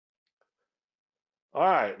All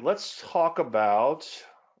right, let's talk about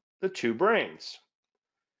the two brains.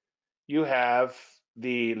 You have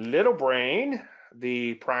the little brain,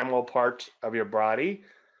 the primal part of your body,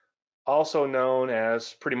 also known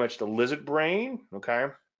as pretty much the lizard brain, okay?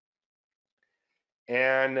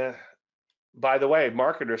 And by the way,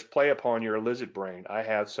 marketers play upon your lizard brain. I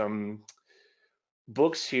have some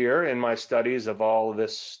books here in my studies of all of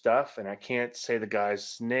this stuff, and I can't say the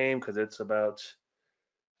guy's name because it's about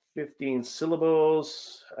 15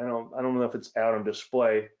 syllables. I don't know if it's out on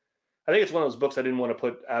display. I think it's one of those books I didn't want to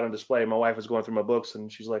put out on display. My wife was going through my books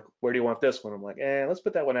and she's like, "Where do you want this one?" I'm like, let's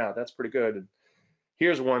put that one out. That's pretty good. And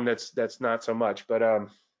here's one that's not so much, but I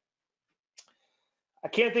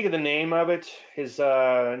can't think of the name of it. His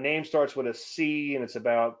name starts with a C and it's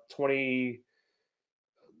about 20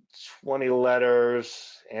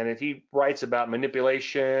 letters, and he writes about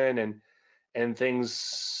manipulation and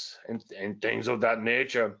things of that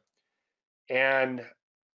nature. And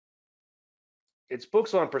it's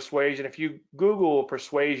books on persuasion. If you Google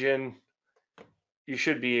persuasion, you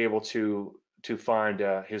should be able to find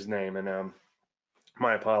his name. And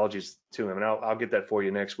my apologies to him, and I'll get that for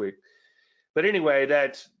you next week. But anyway,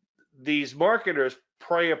 that these marketers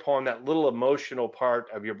prey upon that little emotional part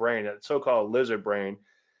of your brain, that so-called lizard brain. And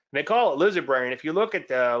they call it lizard brain. If you look at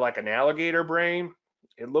like an alligator brain,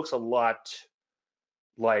 it looks a lot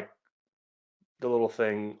like the little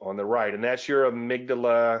thing on the right, and that's your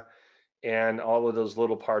amygdala and all of those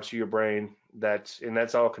little parts of your brain. That's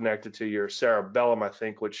all connected to your cerebellum, I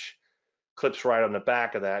think, which clips right on the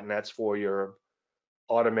back of that, and that's for your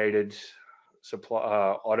automated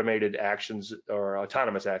automated actions or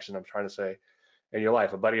autonomous action. I'm trying to say in your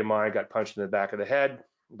life. A buddy of mine got punched in the back of the head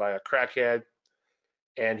by a crackhead,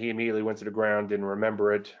 and he immediately went to the ground, didn't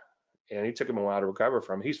remember it, and he took him a while to recover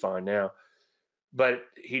from it. He's fine now, but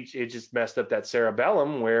it just messed up that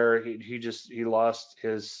cerebellum where he lost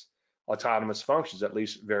his autonomous functions, at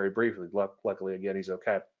least very briefly. Luckily, again, he's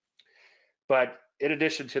okay. But in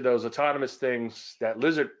addition to those autonomous things, that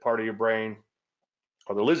lizard part of your brain,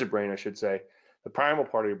 or the lizard brain, I should say, the primal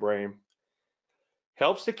part of your brain,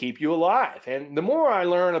 helps to keep you alive. And the more I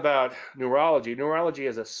learn about neurology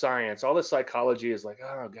as a science, all this psychology is like,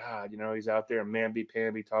 oh God, he's out there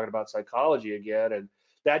mamby-pamby talking about psychology again, and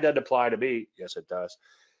that doesn't apply to me. Yes, it does.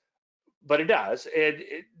 But it does.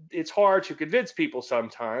 It's hard to convince people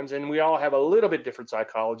sometimes, and we all have a little bit different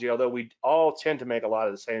psychology, although we all tend to make a lot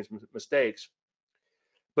of the same mistakes.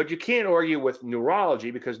 But you can't argue with neurology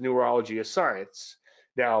because neurology is science.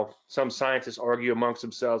 Now, some scientists argue amongst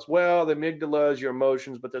themselves, well, the amygdala is your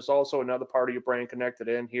emotions, but there's also another part of your brain connected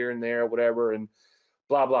in here and there, whatever, and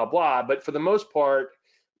blah, blah, blah. But for the most part,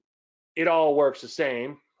 it all works the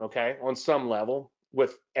same, okay, on some level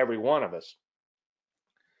with every one of us.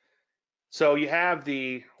 So you have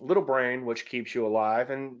the little brain, which keeps you alive,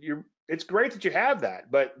 and it's great that you have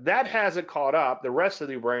that, but that hasn't caught up. The rest of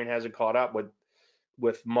the brain hasn't caught up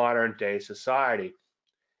with modern day society.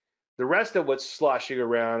 The rest of what's sloshing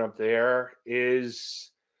around up there is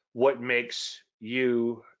what makes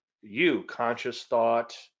you you, conscious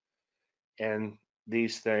thought and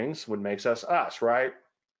these things, what makes us us, right?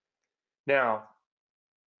 Now,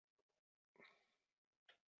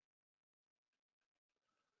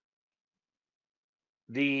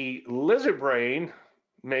 the lizard brain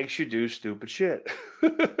makes you do stupid shit.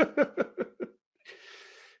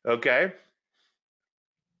 Okay?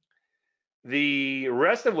 The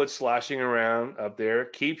rest of what's sloshing around up there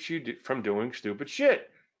keeps you from doing stupid shit.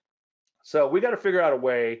 So we got to figure out a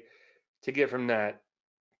way to get from that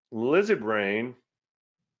lizard brain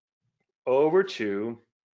over to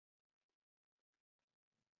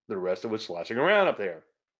the rest of what's sloshing around up there.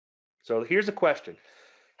 So here's the question.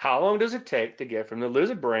 How long does it take to get from the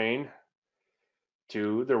lizard brain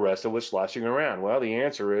to the rest of what's sloshing around? Well, the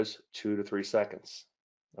answer is 2 to 3 seconds.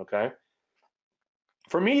 Okay.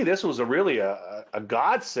 For me, this was really a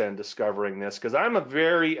godsend discovering this because I'm a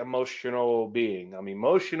very emotional being. I'm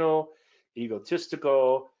emotional,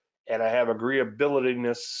 egotistical, and I have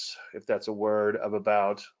agreeabilityness, if that's a word, of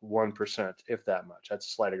about 1%, if that much. That's a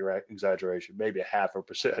slight exaggeration, maybe a half a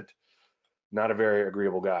percent. Not a very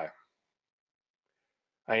agreeable guy.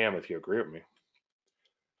 I am, if you agree with me.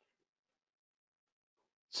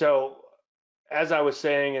 So, as I was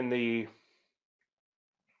saying in the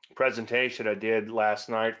presentation I did last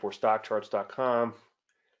night for stockcharts.com,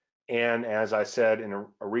 and as I said in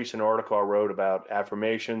a recent article I wrote about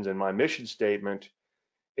affirmations and my mission statement,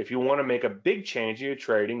 if you want to make a big change in your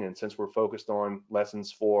trading, and since we're focused on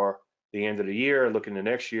lessons for the end of the year, looking to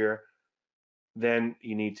next year, then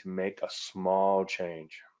you need to make a small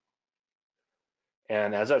change.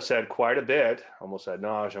 And as I've said quite a bit, almost ad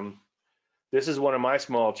nauseum, This is one of my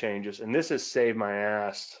small changes, and this has saved my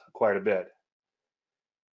ass quite a bit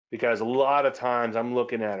because a lot of times I'm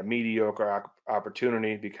looking at a mediocre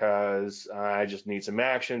opportunity because I just need some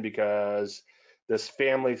action because this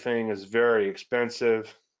family thing is very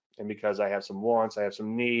expensive and because I have some wants, I have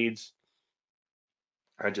some needs.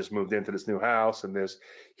 I just moved into this new house and there's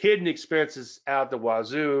hidden expenses out the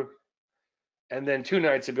wazoo. And then 2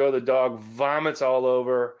 nights ago, the dog vomits all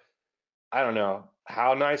over. I don't know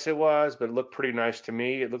how nice it was, but it looked pretty nice to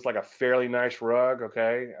me. It looked like a fairly nice rug,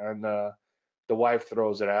 okay? And the wife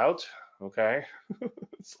throws it out, okay?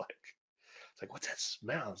 It's like what's that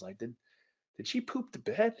smell? It's like, did she poop the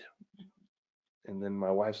bed? And then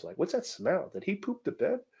my wife's like, what's that smell? Did he poop the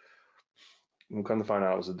bed? And we come to find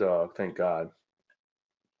out it was a dog. Thank God.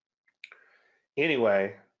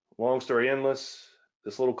 Anyway, long story endless.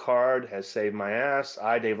 This little card has saved my ass.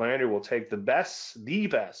 I, Dave Landry, will take the best,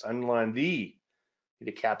 underline the, need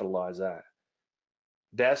to capitalize that.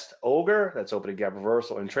 Best ogre, that's opening gap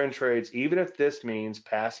reversal and trend trades, even if this means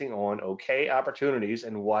passing on okay opportunities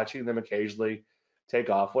and watching them occasionally take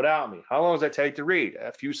off without me. How long does that take to read?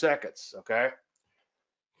 A few seconds, okay?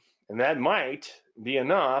 And that might be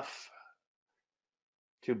enough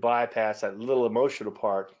to bypass that little emotional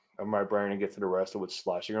part of my brain and get to the rest of what's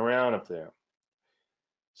sloshing around up there.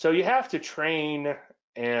 So you have to train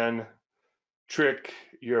and trick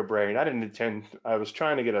your brain. I was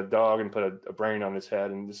trying to get a dog and put a brain on his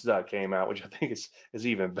head, and this is how it came out, which I think is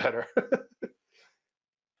even better.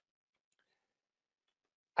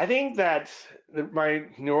 I think that my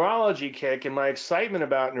neurology kick and my excitement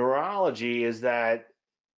about neurology is that,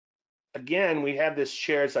 again, we have this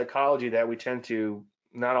shared psychology that we tend to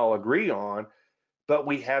not all agree on, but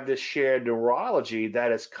we have this shared neurology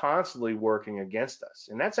that is constantly working against us.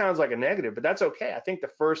 And that sounds like a negative, but that's okay. I think the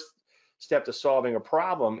first step to solving a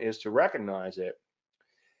problem is to recognize it.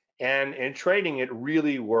 And in trading, it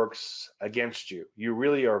really works against you. You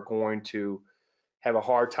really are going to have a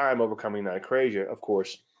hard time overcoming that equation, of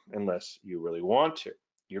course, unless you really want to.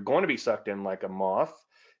 You're going to be sucked in like a moth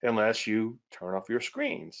unless you turn off your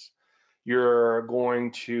screens. You're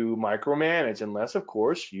going to micromanage unless, of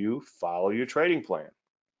course, you follow your trading plan.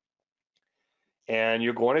 And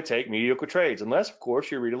you're going to take mediocre trades unless, of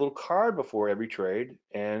course, you read a little card before every trade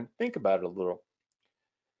and think about it a little.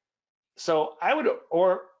 So I would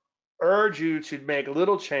urge you to make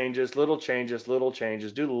little changes, little changes, little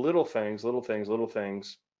changes, do the little things, little things, little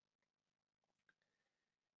things.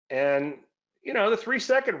 And, the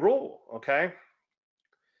 3-second rule, okay?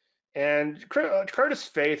 And Curtis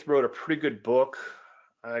Faith wrote a pretty good book.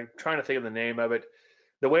 I'm trying to think of the name of it.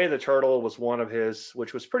 The Way of the Turtle was one of his,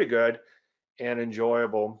 which was pretty good and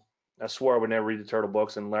enjoyable. I swore I would never read the turtle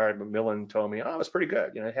books, and Larry McMillan told me, oh, it was pretty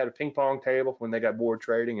good. It had a ping pong table when they got bored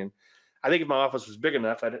trading. And I think if my office was big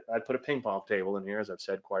enough, I'd put a ping pong table in here, as I've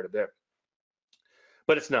said quite a bit.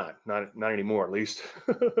 But it's not anymore, at least.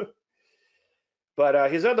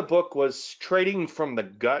 But his other book was Trading from the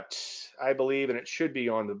Gut, I believe, and it should be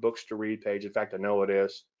on the books to read page. In fact, I know it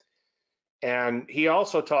is. And he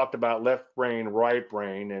also talked about left brain, right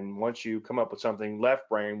brain. And once you come up with something left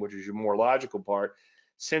brain, which is your more logical part,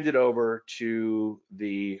 send it over to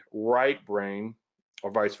the right brain,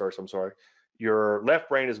 or vice versa, I'm sorry. Your left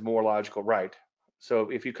brain is more logical, right. So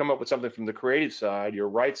if you come up with something from the creative side, your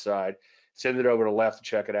right side, send it over to left to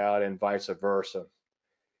check it out, and vice versa.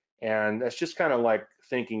 And that's just kind of like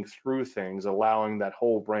thinking through things, allowing that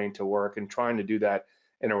whole brain to work and trying to do that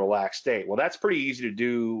in a relaxed state. Well, that's pretty easy to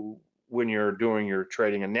do when you're doing your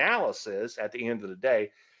trading analysis at the end of the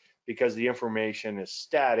day, because the information is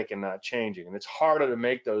static and not changing. And it's harder to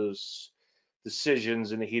make those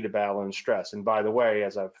decisions in the heat of battle and stress. And by the way,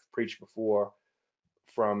 as I've preached before,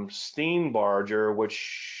 from Steenbarger,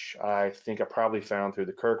 which I think I probably found through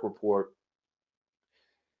the Kirk report,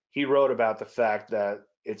 he wrote about the fact that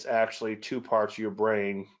it's actually two parts of your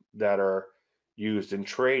brain that are used in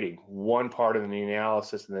trading, one part of the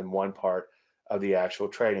analysis and then one part of the actual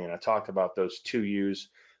trading. And I talked about those two U's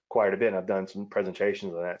quite a bit, and I've done some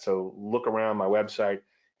presentations on that. So look around my website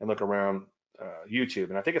and look around YouTube,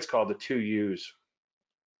 and I think it's called the two U's.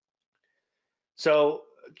 So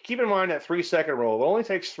keep in mind that 3-second rule. It only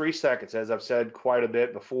takes 3 seconds, as I've said quite a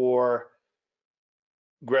bit before.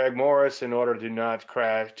 Greg Morris, in order to not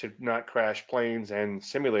crash planes and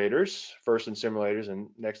simulators, first in simulators and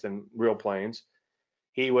next in real planes,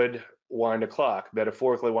 he would wind a clock,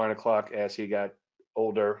 metaphorically wind a clock as he got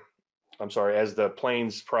older. I'm sorry, as the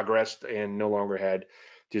planes progressed and no longer had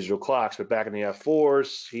digital clocks. But back in the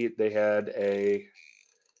F4s, they had a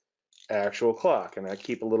actual clock, and I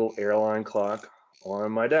keep a little airline clock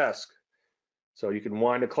on my desk. So you can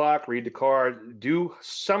wind a clock, read the card, do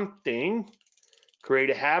something Create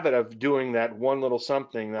a habit of doing that one little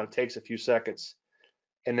something that takes a few seconds,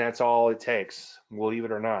 and that's all it takes, believe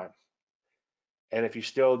it or not. And if you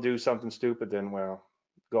still do something stupid, then well,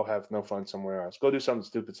 go have no fun somewhere else. Go do something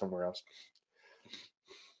stupid somewhere else.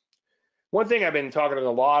 One thing I've been talking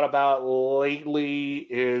a lot about lately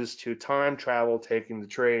is to time travel taking the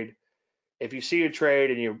trade. If you see a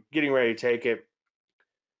trade and you're getting ready to take it,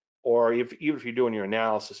 or even if you're doing your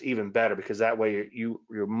analysis, even better, because that way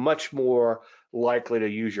you're much more likely to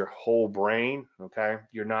use your whole brain. Okay,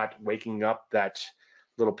 you're not waking up that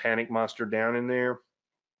little panic monster down in there.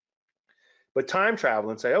 But time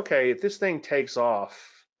travel and say, okay, if this thing takes off,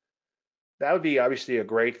 that would be obviously a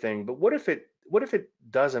great thing. But what if it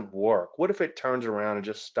doesn't work? What if it turns around and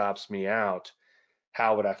just stops me out?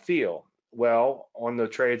 How would I feel? Well, on the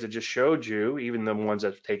trades I just showed you, even the ones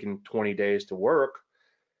that have taken 20 days to work,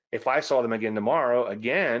 if I saw them again tomorrow,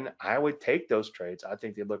 again, I would take those trades. I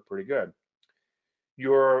think they look pretty good.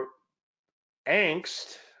 Your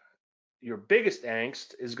angst, your biggest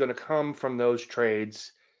angst is going to come from those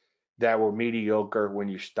trades that were mediocre when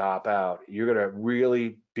you stop out. You're going to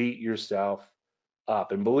really beat yourself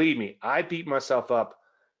up. And believe me, I beat myself up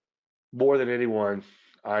more than anyone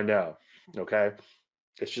I know. Okay.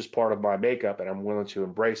 It's just part of my makeup, and I'm willing to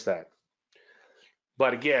embrace that.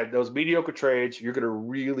 But again, those mediocre trades, you're going to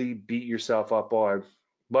really beat yourself up on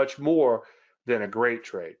much more than a great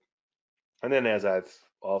trade. And then, as I've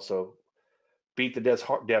also beat the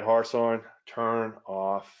dead horse on, turn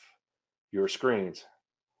off your screens.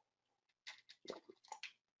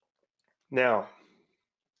 Now,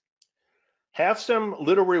 have some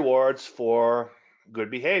little rewards for good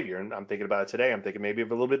behavior. And I'm thinking about it today. I'm thinking maybe of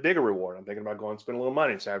a little bit bigger reward. I'm thinking about going and spend a little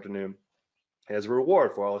money this afternoon as a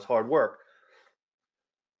reward for all this hard work.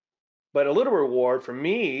 But a little reward for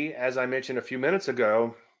me, as I mentioned a few minutes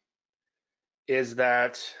ago, is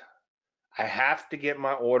that I have to get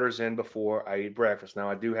my orders in before I eat breakfast. Now,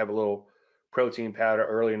 I do have a little protein powder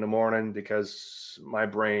early in the morning because my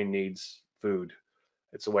brain needs food.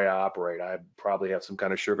 It's the way I operate. I probably have some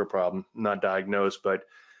kind of sugar problem, not diagnosed, but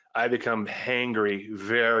I become hangry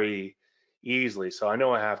very easily. So I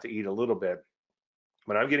know I have to eat a little bit.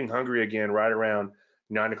 But I'm getting hungry again right around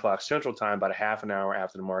 9 o'clock Central Time, about a half an hour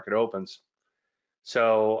after the market opens.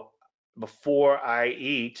 So before I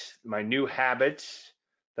eat, my new habit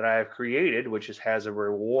that I have created, which has a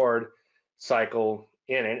reward cycle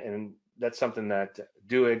in it, and that's something that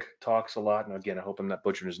Duig talks a lot. And again, I hope I'm not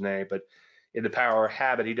butchering his name, but in the Power of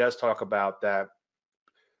Habit, he does talk about that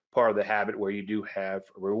part of the habit where you do have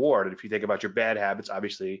a reward. And if you think about your bad habits,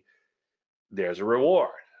 obviously there's a reward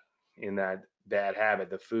in that bad habit: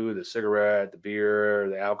 the food, the cigarette, the beer,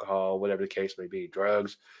 the alcohol, whatever the case may be,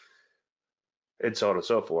 drugs, and so on and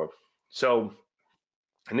so forth. So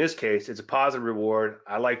in this case, it's a positive reward.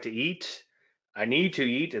 I like to eat. I need to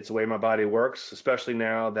eat. It's the way my body works, especially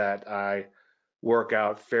now that I work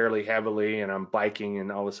out fairly heavily and I'm biking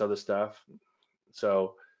and all this other stuff.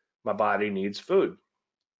 So my body needs food.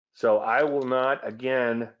 So I will not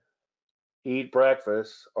again eat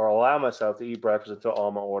breakfast or allow myself to eat breakfast until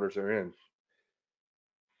all my orders are in.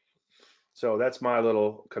 So that's my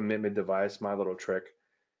little commitment device, my little trick.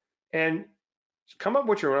 And come up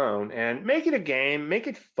with your own and make it a game, make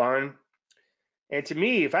it fun. And to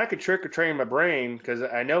me, if I could trick or train my brain, because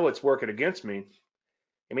I know it's working against me,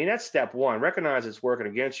 I mean, that's step one. Recognize it's working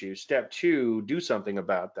against you. Step two, do something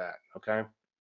about that. Okay.